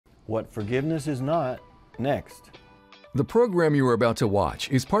What forgiveness is not, next. The program you are about to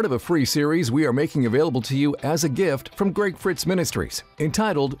watch is part of a free series we are making available to you as a gift from Greg Fritz Ministries,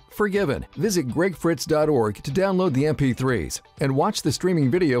 entitled Forgiven. Visit gregfritz.org to download the MP3s and watch the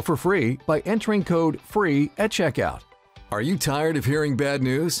streaming video for free by entering code FREE at checkout. Are you tired of hearing bad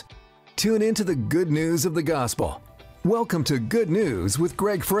news? Tune into the good news of the gospel. Welcome to Good News with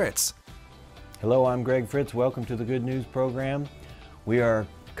Greg Fritz. Hello, I'm Greg Fritz. Welcome to the Good News program. We are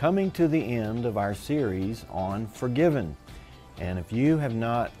coming to the end of our series on Forgiven. And if you have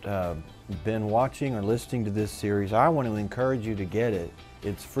not been watching or listening to this series, I want to encourage you to get it.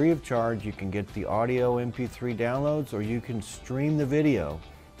 It's free of charge. You can get the audio MP3 downloads, or you can stream the video.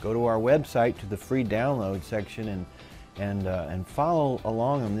 Go to our website to the free download section and follow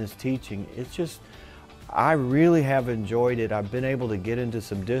along on this teaching. It's just, I really have enjoyed it. I've been able to get into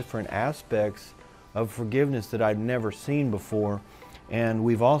some different aspects of forgiveness that I've never seen before. And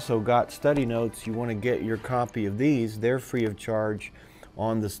we've also got study notes. You want to get your copy of these. They're free of charge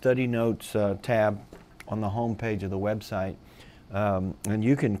on the study notes tab on the home page of the website. And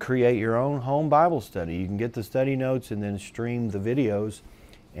you can create your own home Bible study. You can get the study notes and then stream the videos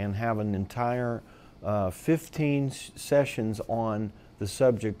and have an entire 15 sessions on the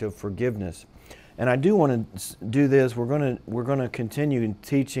subject of forgiveness. And I do want to do this. We're going to continue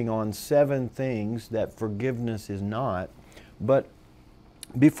teaching on 7 things that forgiveness is not. But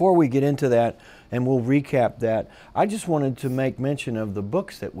before we get into that, and we'll recap that, I just wanted to make mention of the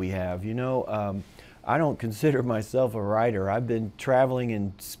books that we have. You know, I don't consider myself a writer. I've been traveling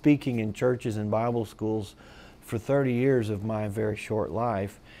and speaking in churches and Bible schools for 30 years of my very short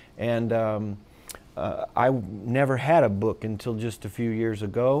life. And I never had a book until just a few years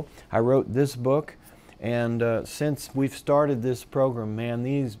ago. I wrote this book, and since we've started this program, man,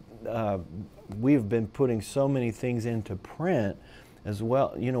 we've been putting so many things into print as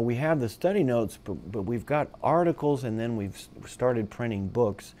well. You know, we have the study notes, but we've got articles, and then we've started printing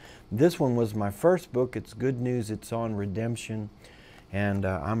books. This one was my first book. It's good news. It's on redemption, and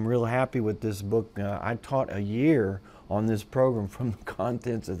I'm real happy with this book. I taught a year on this program from the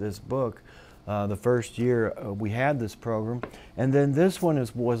contents of this book. The first year we had this program, and then this one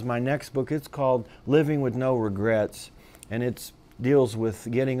was my next book. It's called Living with No Regrets, and it deals with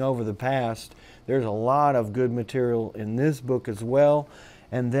getting over the past. There's a lot of good material in this book as well.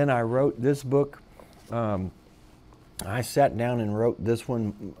 And then I wrote this book. I sat down and wrote this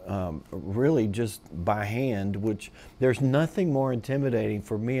one really just by hand, which there's nothing more intimidating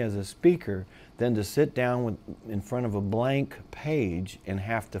for me as a speaker than to sit down in front of a blank page and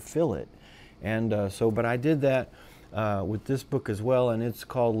have to fill it. And but I did that with this book as well, and it's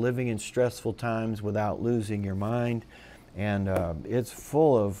called Living in Stressful Times Without Losing Your Mind. And it's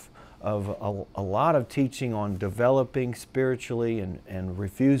full of a lot of teaching on developing spiritually and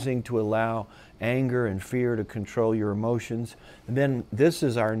refusing to allow anger and fear to control your emotions. And then this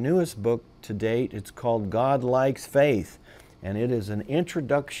is our newest book to date. It's called God Likes Faith, and it is an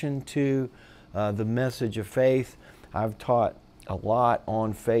introduction to the message of faith. I've taught a lot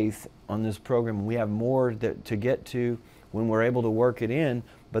on faith on this program. We have more to get to when we're able to work it in,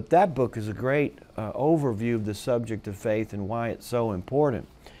 but that book is a great overview of the subject of faith and why it's so important.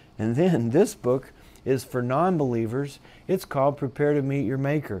 And then this book is for non-believers. It's called Prepare to Meet Your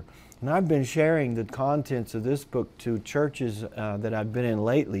Maker. And I've been sharing the contents of this book to churches that I've been in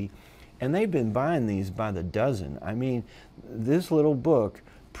lately, and they've been buying these by the dozen. I mean, this little book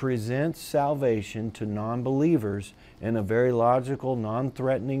presents salvation to non-believers in a very logical,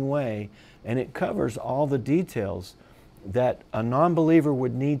 non-threatening way, and it covers all the details that a non-believer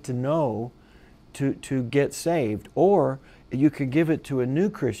would need to know to get saved. Or you could give it to a new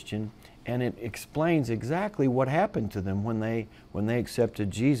Christian, and it explains exactly what happened to them when they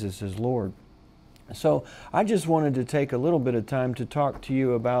accepted Jesus as Lord. So I just wanted to take a little bit of time to talk to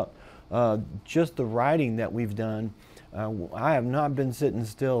you about just the writing that we've done. I have not been sitting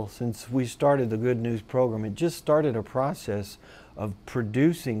still since we started the Good News program. It just started a process of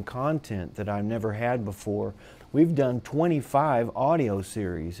producing content that I've never had before. We've done 25 audio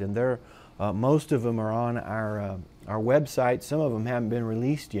series, and most of them are on our website. Some of them haven't been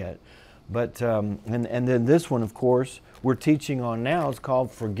released yet. But and then this one, of course, we're teaching on now. It's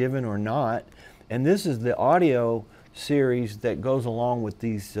called Forgiven or Not. And this is the audio series that goes along with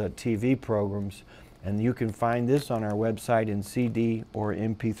these TV programs. And you can find this on our website in CD or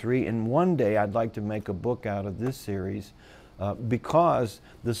MP3. And one day I'd like to make a book out of this series because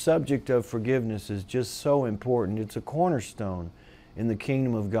the subject of forgiveness is just so important. It's a cornerstone in the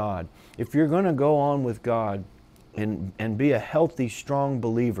kingdom of God. If you're going to go on with God and be a healthy, strong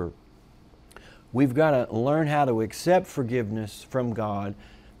believer, we've got to learn how to accept forgiveness from God,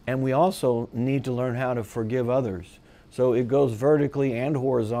 and we also need to learn how to forgive others. So it goes vertically and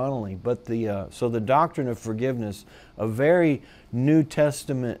horizontally. But so the doctrine of forgiveness, a very New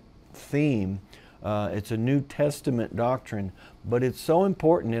Testament theme. It's a New Testament doctrine, but it's so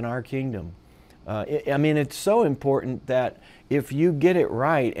important in our kingdom. I mean, it's so important that if you get it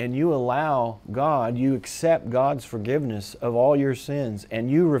right and you allow God, you accept God's forgiveness of all your sins,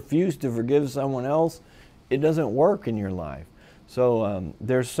 and you refuse to forgive someone else, it doesn't work in your life. So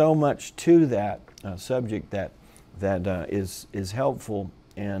there's so much to that subject that is helpful,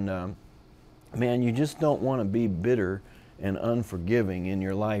 and man, you just don't want to be bitter and unforgiving in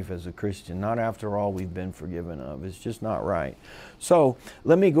your life as a Christian. Not after all we've been forgiven of. It's just not right. So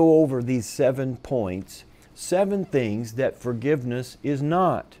let me go over these 7 points, 7 things that forgiveness is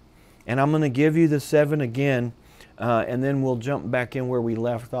not. And I'm going to give you the 7 again, and then we'll jump back in where we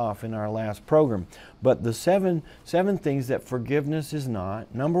left off in our last program. But the seven things that forgiveness is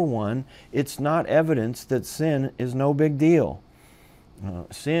not. Number 1, it's not evidence that sin is no big deal.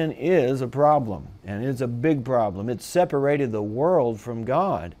 Sin is a problem, and it's a big problem. It's separated the world from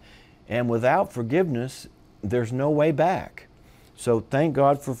God, and without forgiveness, there's no way back. So thank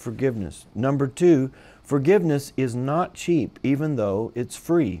God for forgiveness. Number 2, forgiveness is not cheap, even though it's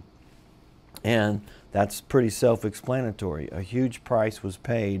free. And that's pretty self-explanatory. A huge price was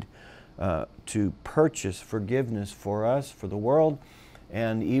paid to purchase forgiveness for us, for the world,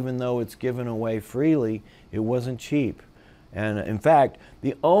 and even though it's given away freely, it wasn't cheap. And in fact,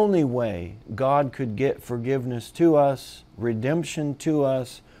 the only way God could get forgiveness to us, redemption to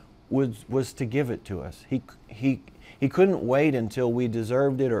us, was to give it to us. He couldn't wait until we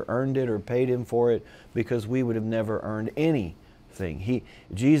deserved it or earned it or paid Him for it, because we would have never earned anything.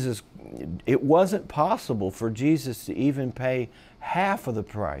 It wasn't possible for Jesus to even pay half of the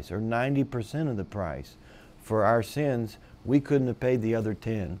price or 90% of the price for our sins. We couldn't have paid the other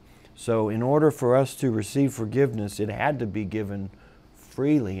 10. So in order for us to receive forgiveness, it had to be given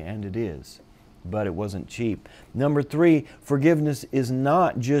freely, and it is. But it wasn't cheap. Number 3, forgiveness is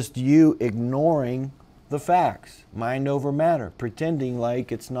not just you ignoring the facts, mind over matter, pretending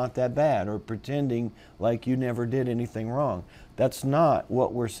like it's not that bad, or pretending like you never did anything wrong. That's not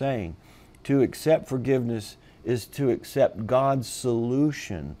what we're saying. To accept forgiveness is to accept God's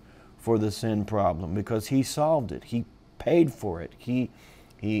solution for the sin problem, because He solved it. He paid for it. He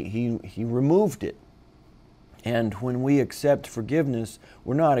removed it. And when we accept forgiveness,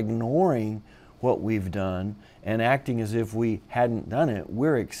 we're not ignoring what we've done and acting as if we hadn't done it.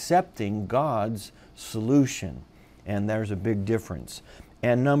 We're accepting God's solution. And there's a big difference.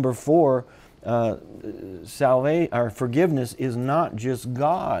 And number 4, forgiveness is not just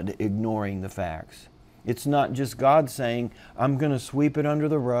God ignoring the facts. It's not just God saying, I'm going to sweep it under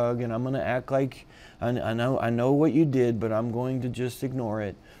the rug and I'm going to act like I know what you did, but I'm going to just ignore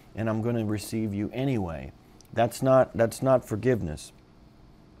it and I'm going to receive you anyway. That's not forgiveness.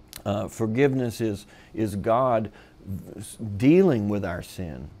 Forgiveness is God dealing with our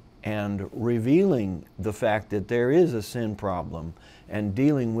sin and revealing the fact that there is a sin problem and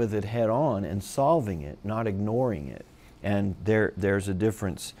dealing with it head on and solving it, not ignoring it. And there's a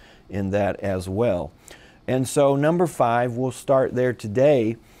difference in that as well. And so number 5, we'll start there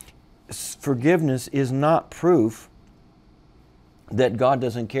today. Forgiveness is not proof that God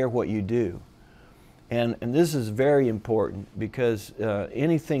doesn't care what you do. And this is very important, because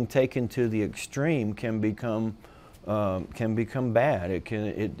anything taken to the extreme can become bad.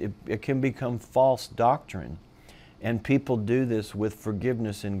 It can become false doctrine, and people do this with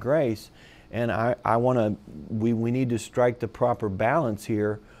forgiveness and grace. And we need to strike the proper balance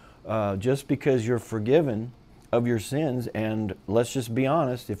here. Just because you're forgiven of your sins, and let's just be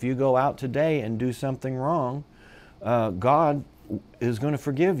honest, if you go out today and do something wrong, God is going to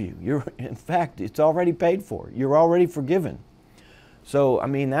forgive you. In fact, it's already paid for. You're already forgiven. So, I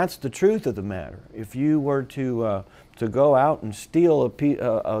mean, that's the truth of the matter. If you were to go out and steal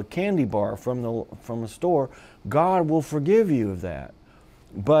a candy bar from a store, God will forgive you of that.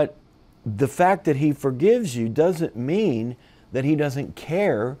 But the fact that He forgives you doesn't mean that He doesn't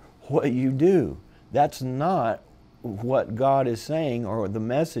care what you do. That's not what God is saying, or the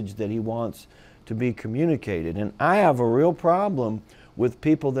message that He wants to be communicated. And I have a real problem with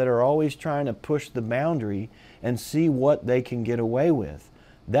people that are always trying to push the boundary and see what they can get away with.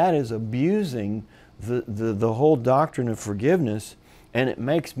 That is abusing the whole doctrine of forgiveness, and it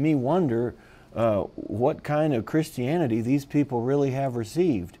makes me wonder what kind of Christianity these people really have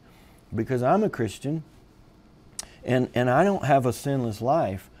received. Because I'm a Christian, and I don't have a sinless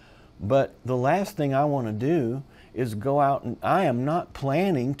life, but the last thing I want to do is go out, and I am not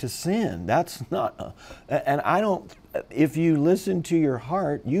planning to sin. That's not, and I if you listen to your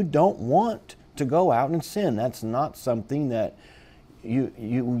heart, you don't want to go out and sin. That's not something that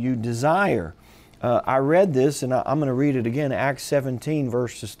you desire. I read this, and I'm going to read it again, Acts 17,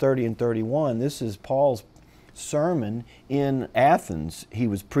 verses 30 and 31. This is Paul's sermon in Athens. He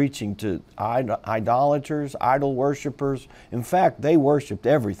was preaching to idolaters, idol worshipers. In fact, they worshiped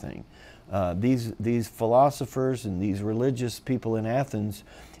everything. These philosophers and these religious people in Athens.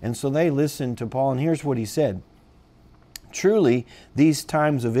 And so they listened to Paul, and here's what he said. Truly, these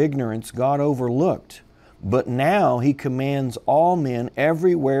times of ignorance God overlooked, but now He commands all men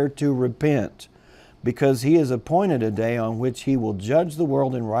everywhere to repent, because He has appointed a day on which He will judge the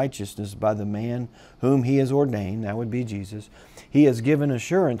world in righteousness by the man whom He has ordained, that would be Jesus. He has given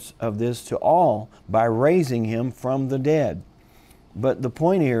assurance of this to all by raising Him from the dead. But the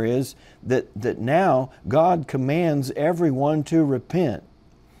point here is that now God commands everyone to repent.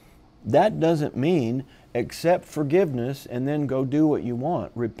 That doesn't mean accept forgiveness and then go do what you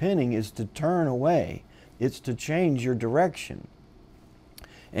want. Repenting is to turn away. It's to change your direction.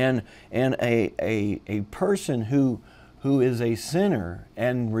 And a person who is a sinner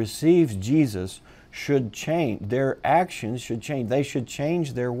and receives Jesus should change. Their actions should change. They should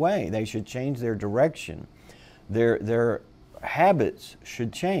change their way. They should change their direction. Their habits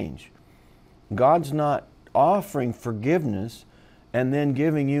should change. God's not offering forgiveness and then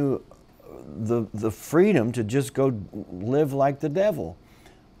giving you the freedom to just go live like the devil.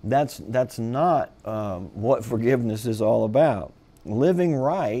 That's not what forgiveness is all about. Living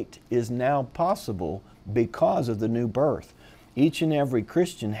right is now possible because of the new birth. Each and every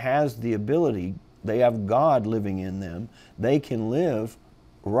Christian has the ability, they have God living in them, they can live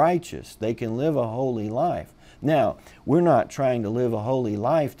righteous, they can live a holy life. Now, we're not trying to live a holy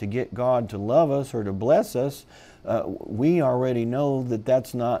life to get God to love us or to bless us. We already know that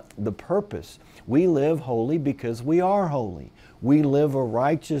that's not the purpose. We live holy because we are holy. We live a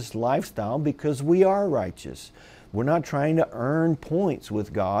righteous lifestyle because we are righteous. We're not trying to earn points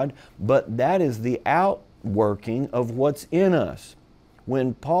with God, but that is the outworking of what's in us.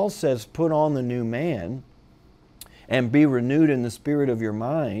 When Paul says, put on the new man, and be renewed in the spirit of your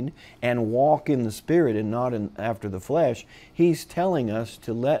mind, and walk in the spirit and not after the flesh, he's telling us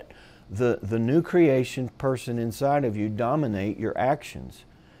to let the new creation person inside of you dominate your actions.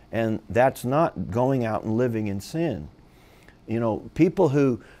 And that's not going out and living in sin. You know, people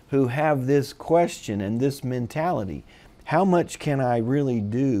who have this question and this mentality, how much can I really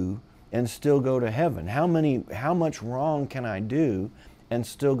do and still go to heaven? How much wrong can I do and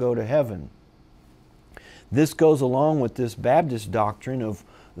still go to heaven? This goes along with this Baptist doctrine of,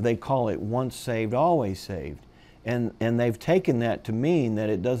 they call it once saved, always saved. And they've taken that to mean that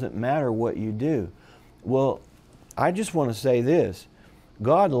it doesn't matter what you do. Well, I just want to say this.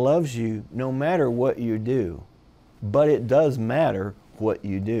 God loves you no matter what you do, but it does matter what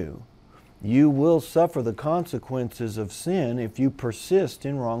you do. You will suffer the consequences of sin if you persist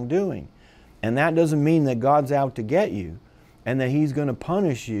in wrongdoing. And that doesn't mean that God's out to get you and that He's going to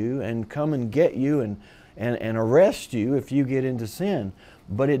punish you and come and get you and arrest you if you get into sin.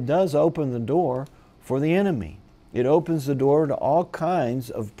 But it does open the door for the enemy. It opens the door to all kinds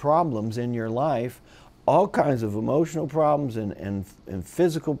of problems in your life, all kinds of emotional problems and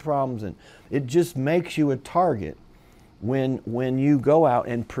physical problems. And it just makes you a target when you go out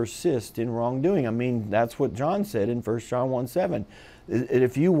and persist in wrongdoing. I mean, that's what John said in 1 John 1:7.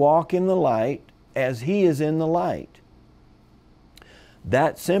 If you walk in the light as He is in the light,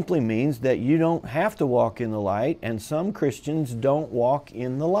 that simply means that you don't have to walk in the light, and some Christians don't walk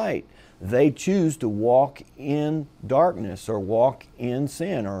in the light. They choose to walk in darkness or walk in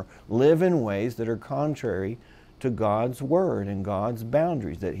sin or live in ways that are contrary to God's Word and God's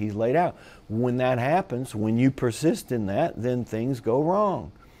boundaries that He's laid out. When that happens, when you persist in that, then things go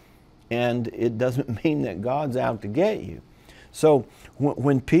wrong. And it doesn't mean that God's out to get you. So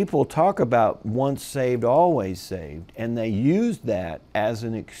when people talk about once saved, always saved, and they use that as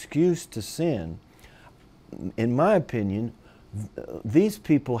an excuse to sin, in my opinion, these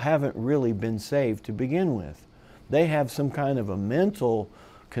people haven't really been saved to begin with. They have some kind of a mental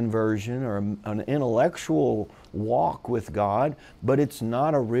conversion or an intellectual walk with God, but it's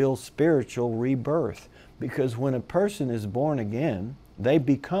not a real spiritual rebirth. Because when a person is born again, they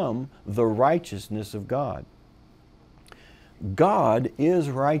become the righteousness of God. God is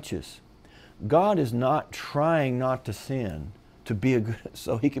righteous. God is not trying not to sin to be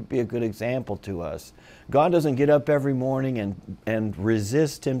so He could be a good example to us. God doesn't get up every morning and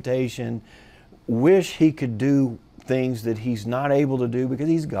resist temptation, wish He could do things that He's not able to do because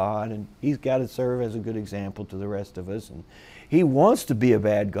He's God and He's got to serve as a good example to the rest of us. And He wants to be a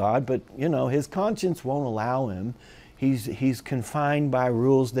bad God, but you know, His conscience won't allow Him. he's confined by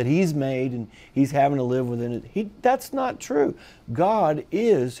rules that he's made and he's having to live within it. That's not true. God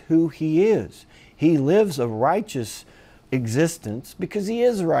is who he is. He lives a righteous existence because he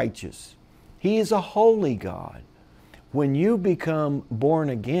is righteous. He is a holy God. When you become born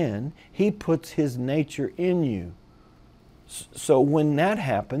again, he puts his nature in you. So when that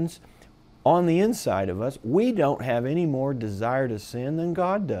happens, on the inside of us, we don't have any more desire to sin than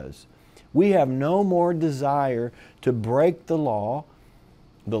God does. We have no more desire to break the law,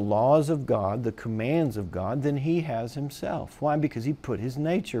 the laws of God, the commands of God, than he has himself. Why? Because he put his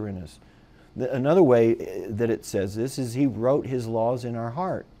nature in us. Another way that it says this is he wrote his laws in our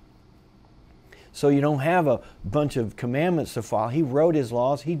heart. So you don't have a bunch of commandments to follow. He wrote his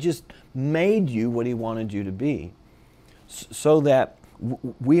laws. He just made you what he wanted you to be. So that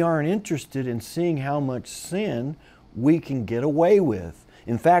we aren't interested in seeing how much sin we can get away with.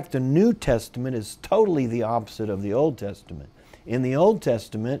 In fact, the New Testament is totally the opposite of the Old Testament. In the Old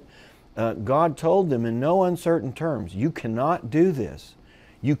Testament, God told them in no uncertain terms, you cannot do this.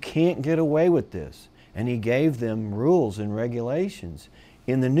 You can't get away with this. And he gave them rules and regulations.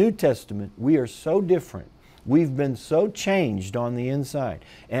 In the New Testament, we are so different. We've been so changed on the inside.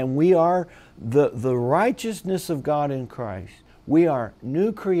 And we are the righteousness of God in Christ. We are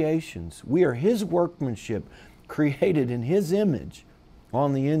new creations. We are his workmanship, created in his image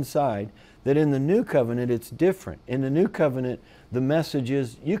on the inside, that in the new covenant it's different. In the new covenant, the message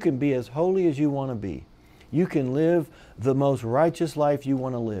is you can be as holy as you want to be. You can live the most righteous life you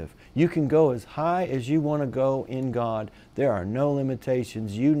want to live. You can go as high as you want to go in God. There are no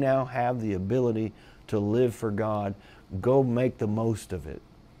limitations. You now have the ability to live for God. Go make the most of it.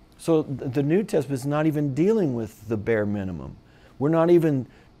 So the New Testament is not even dealing with the bare minimum. We're not even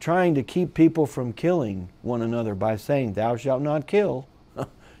trying to keep people from killing one another by saying, thou shalt not kill.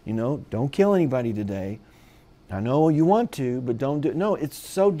 You know, don't kill anybody today. I know you want to, but don't do it. No, it's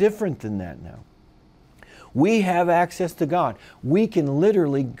so different than that now. We have access to God. We can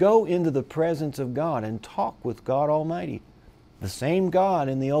literally go into the presence of God and talk with God Almighty. The same God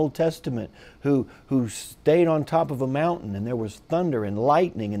in the Old Testament who stayed on top of a mountain and there was thunder and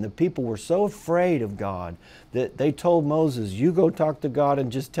lightning and the people were so afraid of God that they told Moses, you go talk to God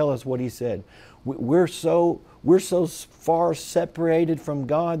and just tell us what he said. We're so far separated from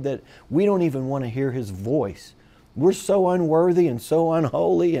God that we don't even want to hear his voice. We're so unworthy and so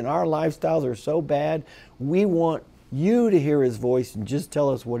unholy and our lifestyles are so bad. We want you to hear his voice and just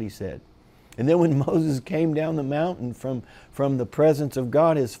tell us what he said. And then when Moses came down the mountain from the presence of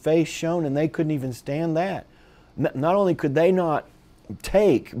God, his face shone and they couldn't even stand that. Not only could they not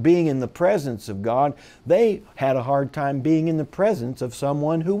take being in the presence of God, they had a hard time being in the presence of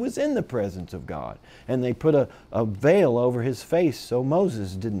someone who was in the presence of God. And they put a veil over his face so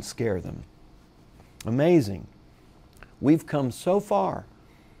Moses didn't scare them. Amazing. We've come so far.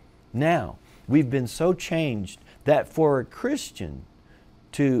 Now, we've been so changed that for a Christian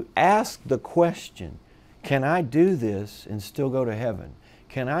to ask the question, can I do this and still go to heaven?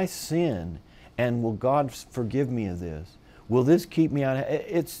 Can I sin and will God forgive me of this? Will this keep me out of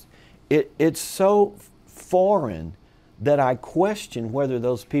heaven? It's so foreign that I question whether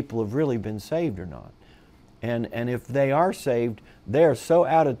those people have really been saved or not. And if they are saved, they are so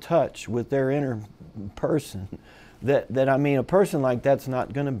out of touch with their inner person that I mean, a person like that's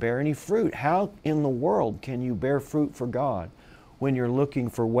not going to bear any fruit. How in the world can you bear fruit for God when you're looking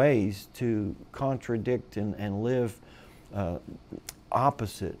for ways to contradict and live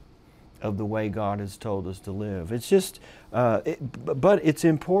opposite of the way God has told us to live? It's just, but it's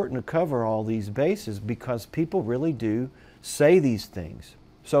important to cover all these bases because people really do say these things.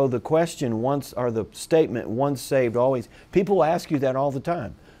 So the question once, or the statement once saved, always, people ask you that all the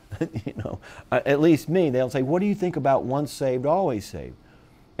time. You know, at least me, they'll say, what do you think about once saved, always saved?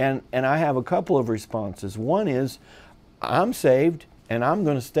 And I have a couple of responses. One is, I'm saved and I'm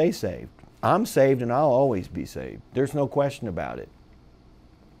going to stay saved. I'm saved and I'll always be saved. There's no question about it.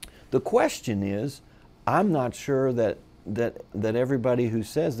 The question is, I'm not sure that everybody who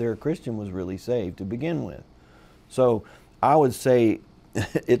says they're a Christian was really saved to begin with. So I would say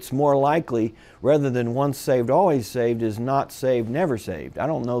it's more likely, rather than once saved, always saved, is not saved, never saved. I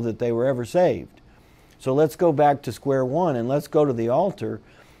don't know that they were ever saved. So let's go back to square one and let's go to the altar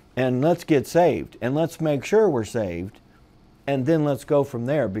and let's get saved and let's make sure we're saved and then let's go from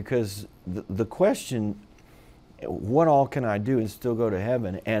there, because the question, what all can I do and still go to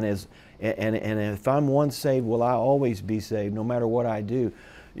heaven? And if I'm once saved, will I always be saved no matter what I do?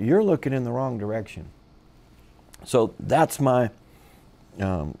 You're looking in the wrong direction. So that's my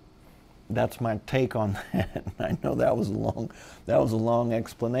take on that. I know that was a long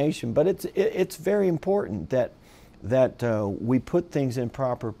explanation, but it's very important that that we put things in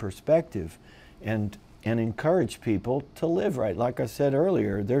proper perspective and encourage people to live right. Like I said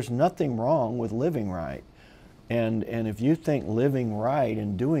earlier, there's nothing wrong with living right. And if you think living right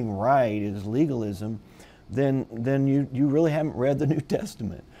and doing right is legalism, then you really haven't read the New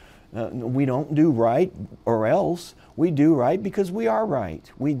Testament. We don't do right or else. We do right because we are right.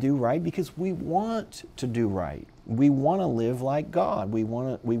 We do right because we want to do right. We want to live like God. We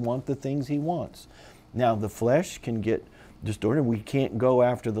want the things He wants. Now the flesh can get distorted. We can't go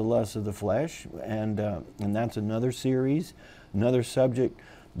after the lusts of the flesh, and that's another series, another subject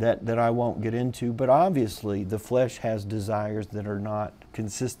that I won't get into. But obviously the flesh has desires that are not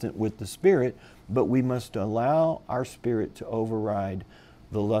consistent with the Spirit, but we must allow our spirit to override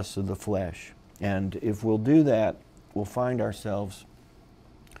the lusts of the flesh. And if we'll do that, we'll find ourselves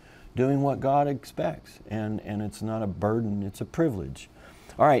doing what God expects. And it's not a burden, it's a privilege.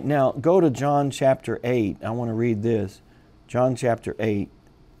 All right, now go to John chapter 8. I want to read this. John chapter 8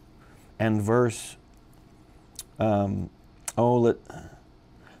 and verse,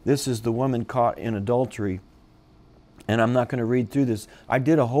 this is the woman caught in adultery. And I'm not going to read through this. I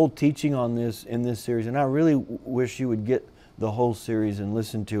did a whole teaching on this in this series, and I really wish you would get the whole series and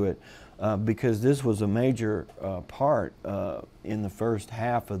listen to it, because this was a major part in the first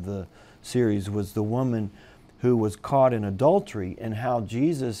half of the series, was the woman who was caught in adultery and how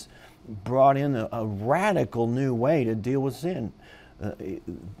Jesus brought in a radical new way to deal with sin.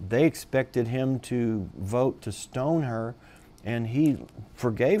 They expected Him to vote to stone her, and He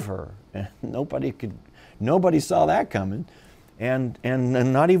forgave her. And nobody saw that coming, and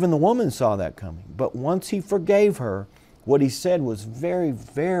not even the woman saw that coming. But once He forgave her, what He said was very,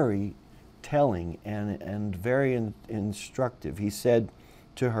 very telling and very instructive. He said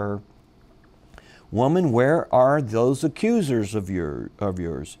to her, "Woman, where are those accusers of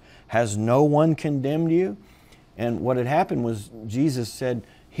yours? Has no one condemned you?" And what had happened was Jesus said,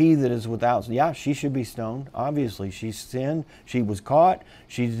 "He that is without," yeah, she should be stoned. Obviously, she sinned. She was caught.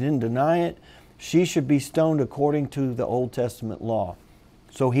 She didn't deny it. She should be stoned according to the Old Testament law.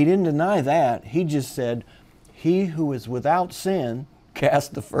 So He didn't deny that. He just said, "He who is without sin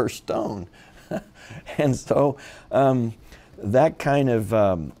cast the first stone." And so that kind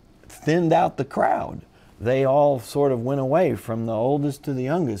of thinned out the crowd. They all sort of went away, from the oldest to the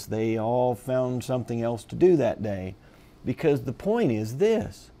youngest. They all found something else to do that day, because the point is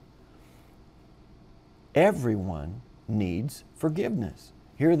this: everyone needs forgiveness.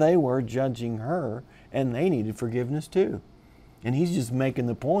 Here they were judging her, and they needed forgiveness too. And He's just making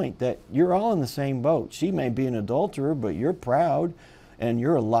the point that you're all in the same boat. She may be an adulterer, but you're proud, and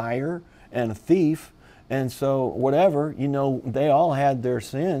you're a liar and a thief. And so whatever, they all had their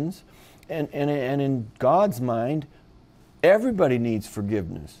sins. And in God's mind, everybody needs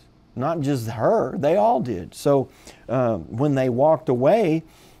forgiveness. Not just her, they all did. So when they walked away,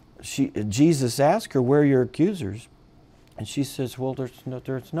 Jesus asked her, "Where are your accusers?" And she says, "Well,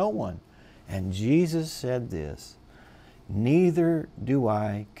 there's no one." And Jesus said this, "Neither do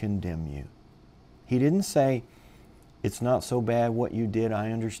I condemn you." He didn't say, "It's not so bad what you did.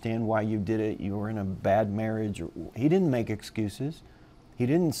 I understand why you did it. You were in a bad marriage." He didn't make excuses. He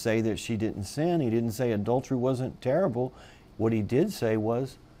didn't say that she didn't sin. He didn't say adultery wasn't terrible. What He did say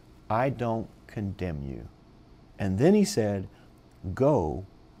was, "I don't condemn you." And then He said, "Go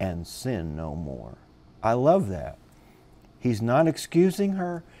and sin no more." I love that. He's not excusing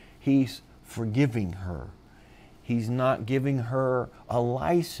her. He's forgiving her. He's not giving her a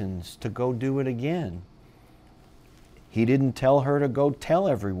license to go do it again. He didn't tell her to go tell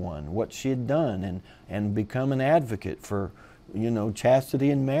everyone what she had done and become an advocate for, chastity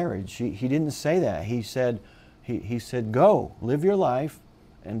in marriage. He didn't say that. He said, "Go, live your life,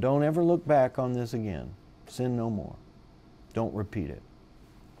 and don't ever look back on this again. Sin no more. Don't repeat it."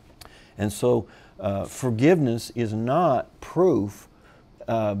 And so forgiveness is not proof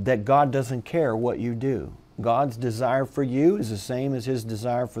that God doesn't care what you do. God's desire for you is the same as His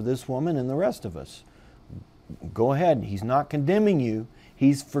desire for this woman and the rest of us. Go ahead. He's not condemning you.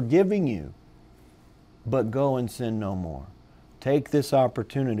 He's forgiving you. But go and sin no more. Take this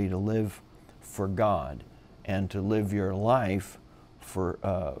opportunity to live for God and to live your life for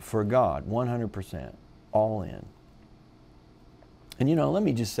God, 100%, all in. And let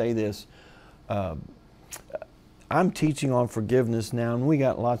me just say this. I'm teaching on forgiveness now, and we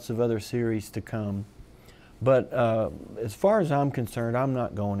got lots of other series to come. But as far as I'm concerned, I'm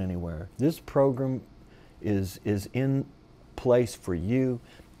not going anywhere. This program is in place for you,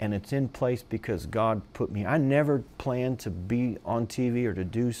 and it's in place because God put me. I never planned to be on TV or to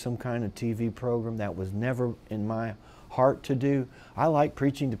do some kind of TV program. That was never in my heart to do. I like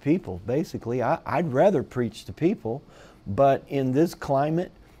preaching to people, basically. I'd rather preach to people, but in this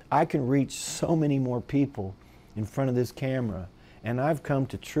climate, I can reach so many more people in front of this camera, and I've come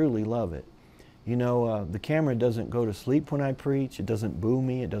to truly love it. You know, the camera doesn't go to sleep when I preach. It doesn't boo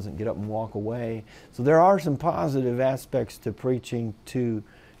me. It doesn't get up and walk away. So there are some positive aspects to preaching to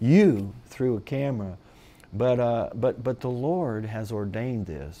you through a camera. But the Lord has ordained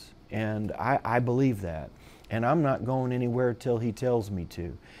this, and I believe that. And I'm not going anywhere till He tells me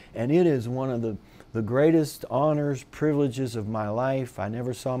to. And it is one of the greatest honors, privileges of my life. I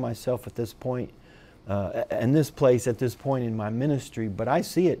never saw myself at this point, in this place at this point in my ministry, but I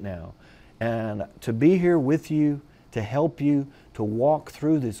see it now. And to be here with you, to help you, to walk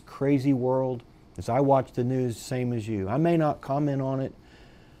through this crazy world, as I watch the news, same as you. I may not comment on it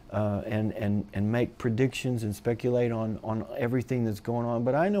and make predictions and speculate on everything that's going on,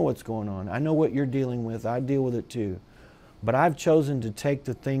 but I know what's going on. I know what you're dealing with. I deal with it too. But I've chosen to take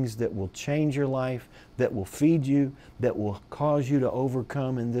the things that will change your life, that will feed you, that will cause you to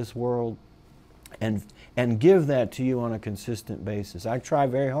overcome in this world, and give that to you on a consistent basis. I try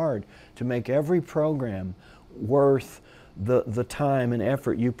very hard to make every program worth the time and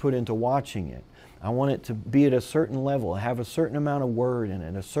effort you put into watching it. I want it to be at a certain level, have a certain amount of word in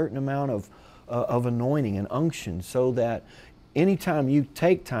it, a certain amount of anointing and unction, so that anytime you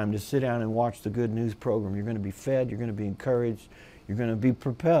take time to sit down and watch the Good News program, you're going to be fed, you're going to be encouraged, you're going to be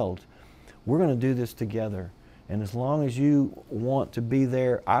propelled. We're going to do this together. And as long as you want to be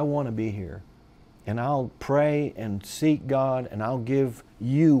there, I want to be here. And I'll pray and seek God, and I'll give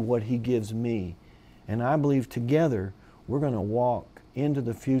you what He gives me. And I believe together we're going to walk into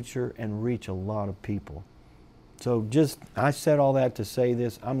the future and reach a lot of people. So I said all that to say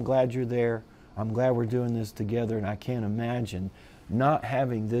this. I'm glad you're there. I'm glad we're doing this together, and I can't imagine not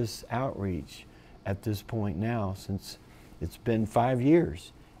having this outreach at this point now, since it's been 5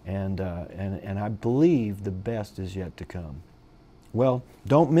 years. And I believe the best is yet to come. Well,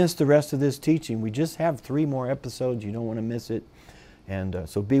 don't miss the rest of this teaching. We just have 3 more episodes. You don't want to miss it. And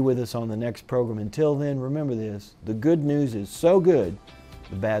so be with us on the next program. Until then, remember this: the good news is so good,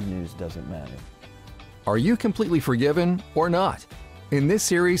 the bad news doesn't matter. Are you completely forgiven or not? In this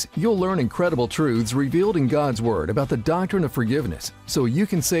series, you'll learn incredible truths revealed in God's Word about the doctrine of forgiveness, so you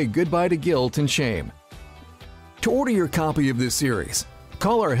can say goodbye to guilt and shame. To order your copy of this series,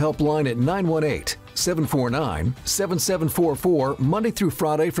 call our helpline at 918-749-7744 Monday through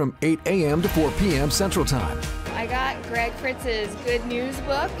Friday from 8 a.m. to 4 p.m. Central Time. I got Greg Fritz's Good News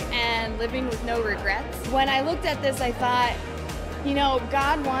book and Living with No Regrets. When I looked at this, I thought, you know,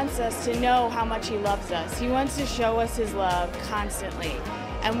 God wants us to know how much He loves us. He wants to show us His love constantly.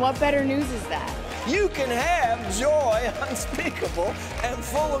 And what better news is that? You can have joy unspeakable and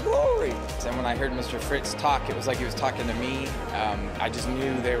full of glory. And when I heard Mr. Fritz talk, it was like he was talking to me. I just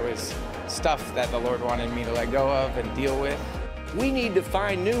knew there was stuff that the Lord wanted me to let go of and deal with. We need to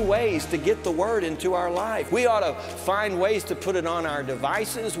find new ways to get the Word into our life. We ought to find ways to put it on our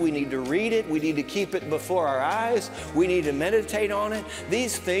devices. We need to read it. We need to keep it before our eyes. We need to meditate on it.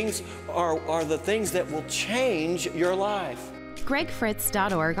 These things are the things that will change your life.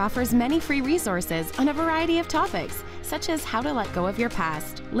 GregFritz.org offers many free resources on a variety of topics, such as how to let go of your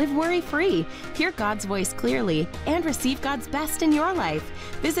past, live worry-free, hear God's voice clearly, and receive God's best in your life.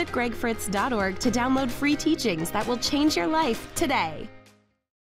 Visit GregFritz.org to download free teachings that will change your life today.